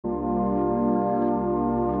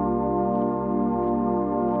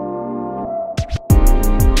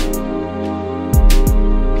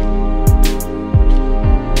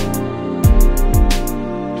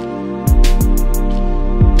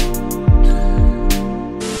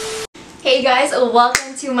Hey guys,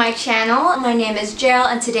 welcome to my channel. My name is Jael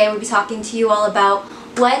and today we'll be talking to you all about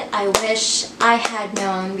what I wish I had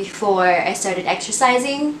known before I started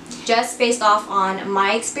exercising, just based off on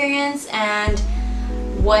my experience and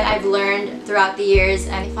what I've learned throughout the years.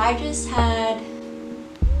 And if I just had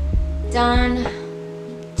done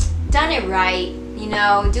it right, you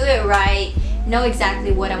know, do it right, know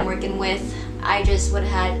exactly what I'm working with, I just would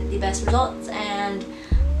have had the best results. And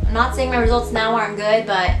I'm not saying my results now aren't good,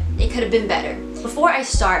 but it could have been better. Before I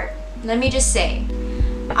start, let me just say,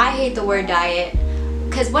 I hate the word diet,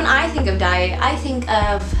 because when I think of diet, I think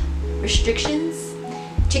of restrictions,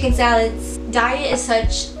 chicken salads. Diet is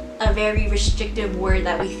such a very restrictive word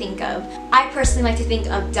that we think of. I personally like to think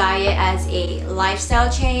of diet as a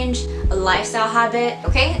lifestyle change, a lifestyle habit,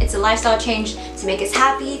 okay? It's a lifestyle change to make us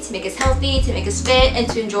happy, to make us healthy, to make us fit, and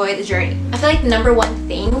to enjoy the journey. I feel like the number one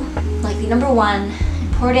thing, like the number one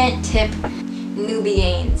important tip, newbie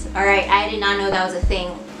gains. Alright, I did not know that was a thing.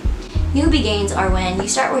 Newbie gains are when you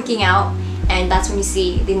start working out and that's when you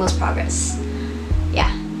see the most progress.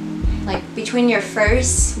 Yeah. Like between your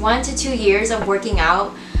first 1 to 2 years of working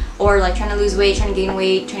out, or like trying to lose weight, trying to gain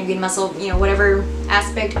weight, trying to gain muscle, you know, whatever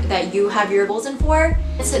aspect that you have your goals in for,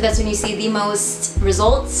 so that's when you see the most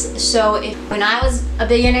results. So when I was a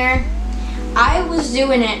beginner, I was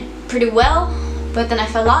doing it pretty well, but then I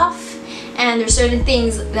fell off. And there's certain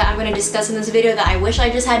things that I'm going to discuss in this video that I wish I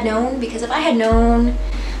just had known, because if I had known,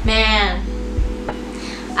 man,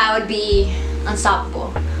 I would be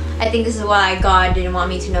unstoppable. I think this is why God didn't want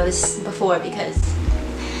me to know this before, because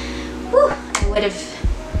whew, I would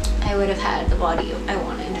have had the body I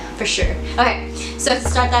wanted, for sure. Okay, so to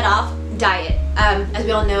start that off, diet. As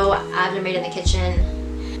we all know, I've been made in the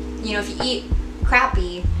kitchen. You know, if you eat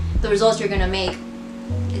crappy, the results you're gonna make,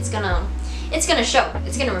 it's gonna show.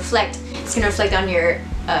 It's gonna reflect. It's gonna reflect on your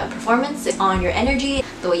performance, on your energy,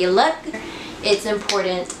 the way you look. It's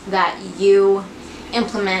important that you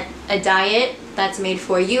implement a diet that's made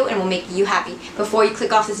for you and will make you happy. Before you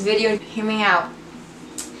click off this video, hear me out.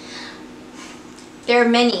 There are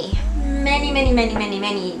many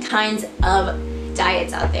kinds of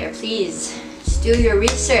diets out there. Please, just do your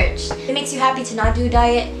research. If it makes you happy to not do a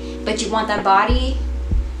diet, but you want that body,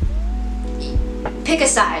 pick a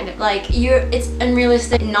side. Like, it's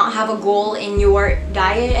unrealistic to not have a goal in your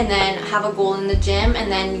diet and then have a goal in the gym and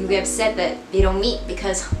then you get upset that they don't meet,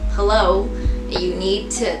 because hello, you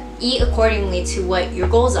need to eat accordingly to what your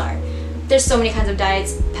goals are. There's so many kinds of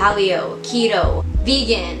diets: paleo, keto,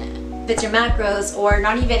 vegan, fits your macros, or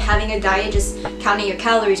not even having a diet, just counting your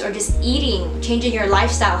calories, or just eating, changing your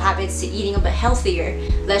lifestyle habits to eating a bit healthier,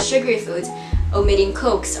 less sugary foods, omitting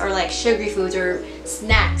cokes or like sugary foods or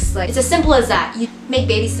snacks. Like, it's as simple as that. You make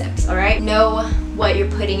baby steps, all right? Know what you're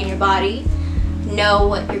putting in your body, know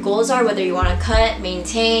what your goals are, whether you want to cut,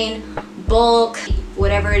 maintain, bulk,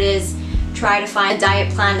 whatever it is. Try to find a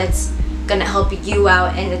diet plan that's gonna help you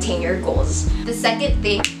out and attain your goals. The second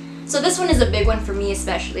thing, so this one is a big one for me,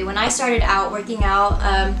 especially when I started out working out.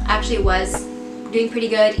 Actually was doing pretty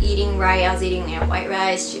good, eating right. I was eating, you know, white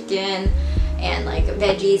rice, chicken, and like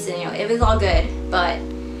veggies, and you know, it was all good. But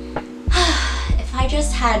if I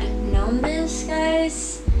just had known this,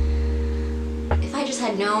 guys, if I just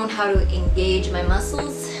had known how to engage my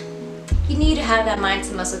muscles, you need to have that mind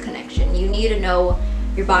to muscle connection. You need to know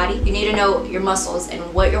your body, you need to know your muscles and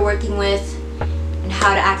what you're working with and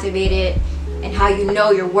how to activate it and how you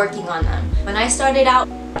know you're working on them. When I started out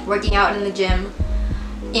working out in the gym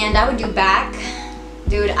and I would do back,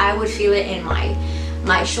 dude, I would feel it in my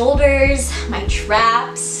shoulders, my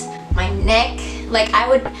traps, my neck. Like, I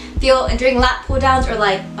would feel during lat pull downs or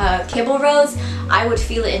like cable rows, I would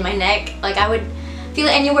feel it in my neck. Like, I would feel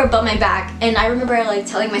it anywhere but my back. And I remember like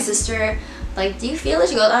telling my sister, like, do you feel it?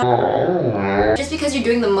 She goes, just because you're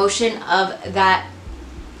doing the motion of that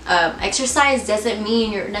exercise doesn't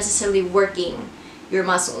mean you're necessarily working your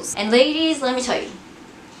muscles. And ladies, let me tell you,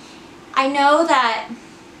 I know that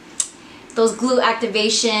those glute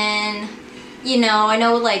activation, you know, I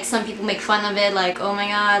know like some people make fun of it, like, oh my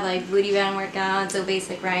god, like booty band workout, so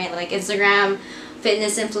basic, right? Like Instagram,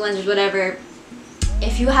 fitness influencers, whatever.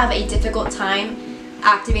 If you have a difficult time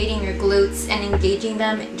activating your glutes and engaging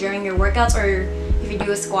them during your workouts, or if you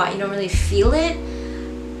do a squat, you don't really feel it,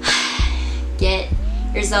 get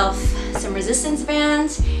yourself some resistance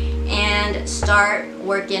bands and start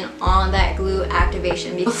working on that glute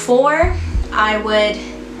activation. Before, I would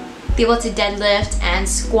be able to deadlift and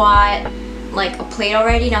squat like a plate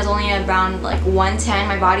already, and I was only around like 110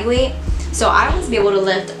 my body weight, so I was able to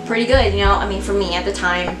lift pretty good, you know. I mean, for me at the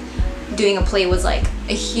time, doing a plate was like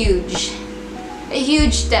a huge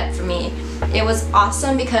step for me. It was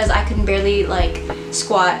awesome because I could barely like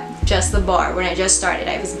squat just the bar when I just started.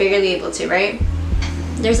 I was barely able to, right?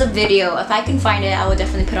 There's a video, if I can find it, I will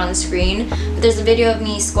definitely put it on the screen. But there's a video of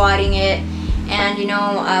me squatting it, and you know,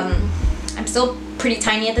 I'm still pretty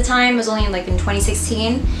tiny at the time. It was only like in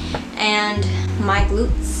 2016, and my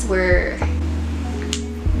glutes were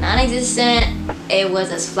non-existent. It was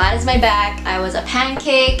as flat as my back. I was a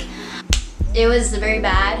pancake. It was very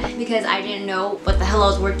bad because I didn't know what the hell I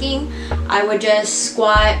was working. I would just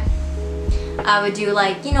squat. I would do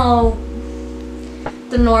like, you know,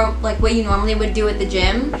 like what you normally would do at the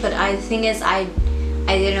gym, but the thing is I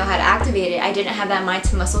didn't know how to activate it. I didn't have that mind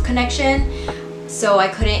to muscle connection, so I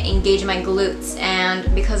couldn't engage my glutes,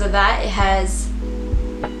 and because of that, it has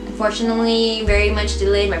unfortunately very much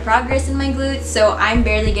delayed my progress in my glutes. So I'm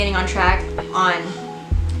barely getting on track on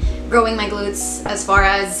growing my glutes. As far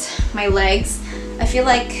as my legs, I feel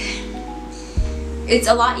like it's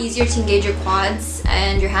a lot easier to engage your quads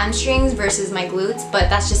and your hamstrings versus my glutes, but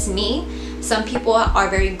that's just me. Some people are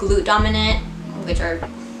very glute dominant, which are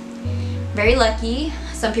very lucky.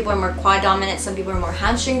 Some people are more quad dominant, some people are more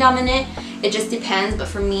hamstring dominant. It just depends, but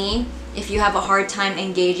for me, if you have a hard time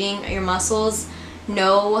engaging your muscles,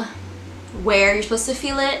 know where you're supposed to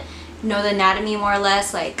feel it, know the anatomy more or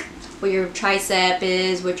less, like what your tricep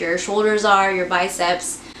is, what your shoulders are, your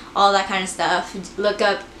biceps, all that kind of stuff. Look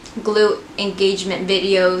up glute engagement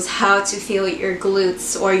videos, how to feel your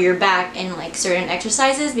glutes or your back in like certain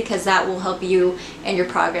exercises, because that will help you and your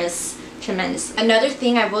progress tremendously. Another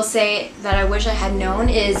thing I will say that I wish I had known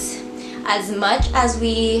is, as much as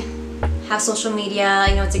we have social media,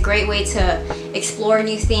 you know, it's a great way to explore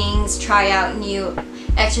new things, try out new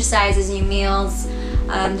exercises, new meals.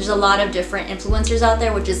 There's a lot of different influencers out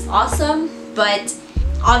there, which is awesome, but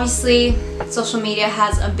obviously social media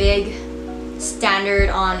has a big standard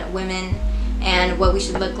on women and what we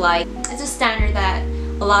should look like. It's a standard that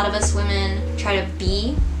a lot of us women try to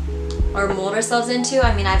be or mold ourselves into.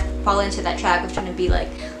 I mean, I've fallen into that trap of trying to be like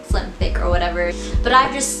slim, thick, or whatever, but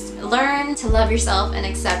I've just learned to love yourself and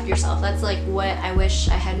accept yourself. That's like what I wish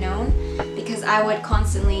I had known, because I would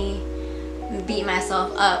constantly beat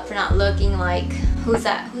myself up for not looking like, who's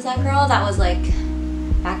that girl that was like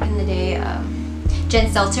back in the day,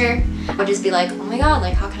 Jen Selter. I would just be like, oh my god,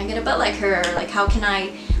 like how can I get a butt like her, or like how can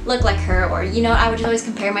I look like her, or you know, I would just always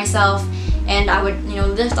compare myself, and I would, you know,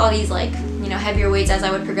 lift all these like, you know, heavier weights as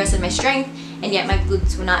I would progress in my strength, and yet my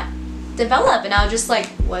glutes would not develop, and I was just like,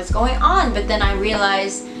 what's going on? But then I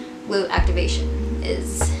realized glute activation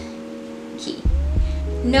is key.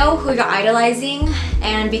 Know who you're idolizing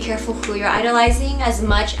and be careful who you're idolizing. As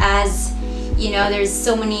much as, you know, there's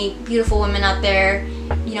so many beautiful women out there,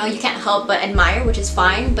 you know, you can't help but admire, which is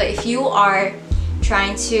fine, but if you are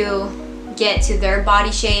trying to get to their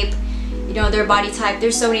body shape, you know, their body type,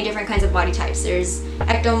 there's so many different kinds of body types. There's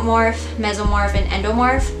ectomorph, mesomorph, and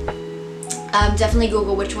endomorph. Definitely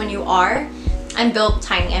Google which one you are. I'm built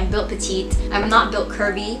tiny, I'm built petite, I'm not built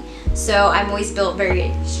curvy, so I'm always built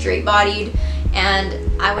very straight bodied,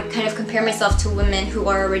 and I would kind of compare myself to women who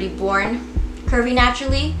are already born curvy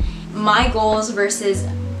naturally. My goals versus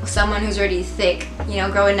someone who's already thick, you know,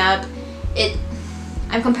 growing up,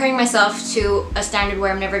 I'm comparing myself to a standard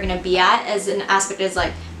where I'm never gonna be at, as an aspect is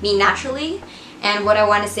like me naturally. And what I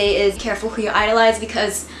want to say is, careful who you idolize,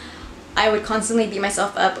 because I would constantly beat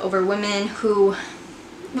myself up over women who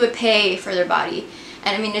would pay for their body.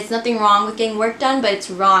 And I mean, it's nothing wrong with getting work done, but it's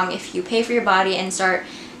wrong if you pay for your body and start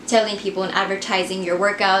telling people and advertising your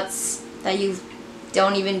workouts that you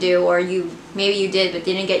don't even do, or maybe you did but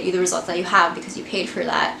didn't get you the results that you have because you paid for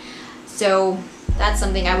that. So that's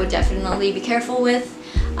something I would definitely be careful with.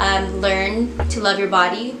 Learn to love your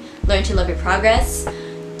body, learn to love your progress.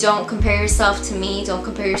 Don't compare yourself to me, don't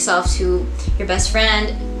compare yourself to your best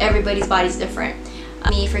friend. Everybody's body's different.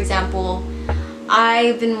 Me, for example,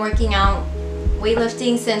 I've been working out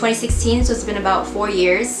weightlifting since 2016, so it's been about 4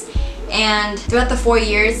 years. And throughout the 4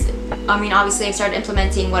 years, I mean, obviously I started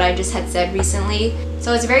implementing what I just had said recently.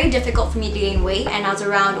 So it's very difficult for me to gain weight, and I was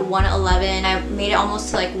around 111. I made it almost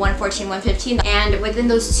to like 114, 115. And within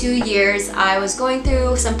those 2 years, I was going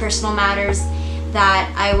through some personal matters that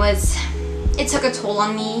it took a toll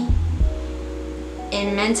on me.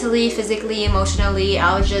 And mentally, physically, emotionally,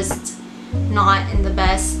 I was just not in the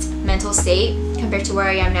best mental state compared to where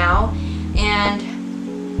I am now. And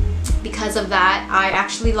because of that, I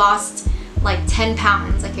actually lost like 10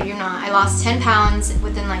 pounds. I kid you not. I lost 10 pounds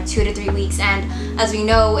within like 2 to 3 weeks. And as we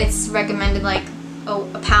know, it's recommended like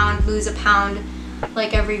lose a pound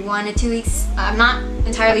like every 1 to 2 weeks. I'm not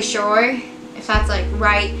entirely sure if that's like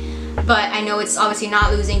right, but I know it's obviously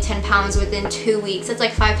not losing 10 pounds within 2 weeks. It's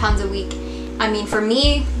like 5 pounds a week. I mean, for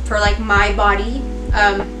me, for like my body,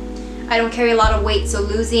 I don't carry a lot of weight, so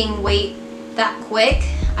losing weight that quick,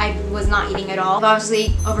 I was not eating at all. I've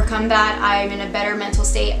obviously overcome that. I'm in a better mental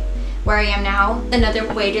state where I am now.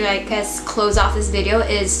 Another way to, I guess, close off this video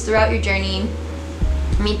is throughout your journey,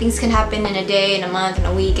 I mean, things can happen in a day, in a month, in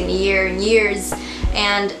a week, in a year, in years,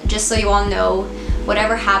 and just so you all know,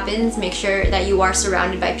 whatever happens, make sure that you are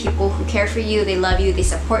surrounded by people who care for you, they love you, they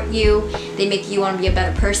support you, they make you want to be a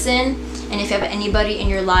better person. And if you have anybody in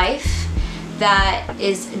your life that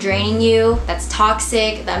is draining you, that's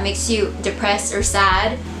toxic, that makes you depressed or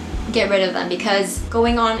sad, get rid of them, because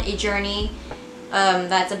going on a journey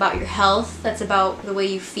that's about your health, that's about the way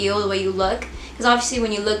you feel, the way you look, because obviously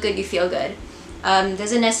when you look good, you feel good.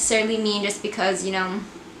 Doesn't necessarily mean just because, you know,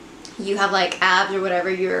 you have like abs or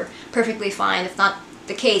whatever, you're perfectly fine. That's not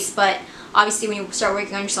the case, but obviously when you start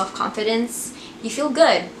working on your self-confidence, you feel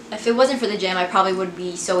good. If it wasn't for the gym, I probably would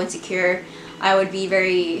be so insecure. I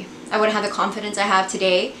wouldn't have the confidence I have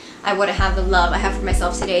today. I wouldn't have the love I have for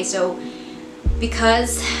myself today. So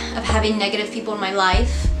because of having negative people in my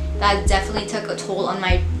life, that definitely took a toll on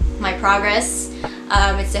my progress.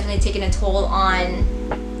 It's definitely taken a toll on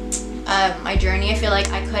my journey. I feel like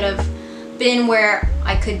I could have been where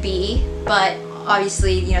I could be, but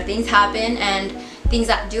obviously, you know, things happen, and things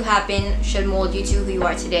that do happen should mold you to who you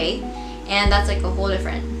are today. And that's like a whole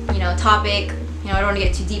different, you know, topic. You know, I don't want to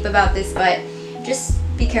get too deep about this, but just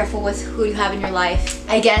be careful with who you have in your life.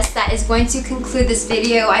 I guess that is going to conclude this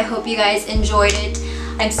video. I hope you guys enjoyed it.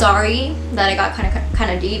 I'm sorry that I got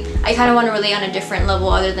kind of deep. I kind of want to relate on a different level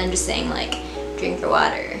other than just saying like drink your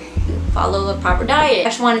water, follow the proper diet. I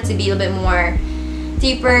just want it to be a little bit more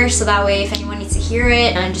deeper, so that way if anyone needs to hear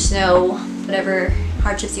it, and just know whatever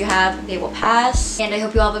hardships you have, they will pass. And I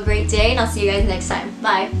hope you all have a great day, and I'll see you guys next time.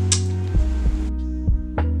 Bye.